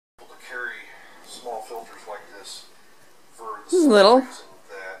This is little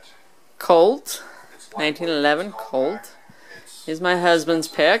Colt, 1911 Colt. He's my husband's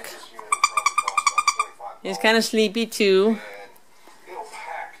pick. He's kind of sleepy too.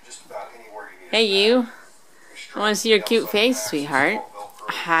 Hey you, I want to see your cute face, sweetheart.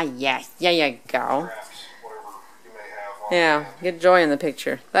 Ah, yes, there you go. Yeah, get Joy in the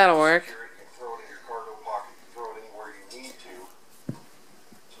picture. That'll work.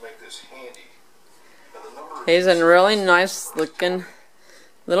 He's a really nice looking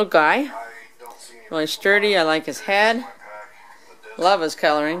little guy. Really sturdy. I like his head. Love his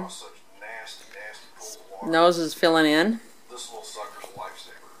coloring. Nose is filling in.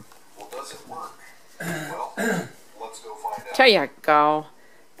 There you go.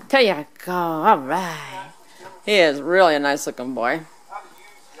 There you go. Alright. He is really a nice looking boy.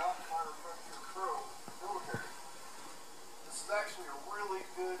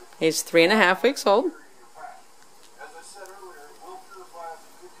 He's 3.5 weeks old.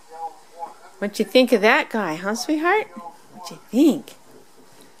 What you think of that guy, huh, sweetheart? What you think?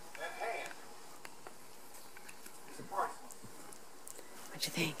 What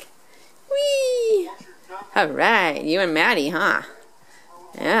you think? Whee! Alright, you and Maddie, huh?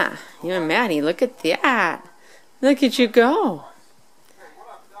 Yeah, you and Maddie, look at that. Look at you go.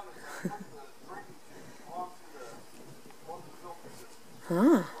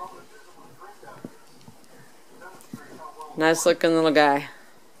 Huh. Nice looking little guy.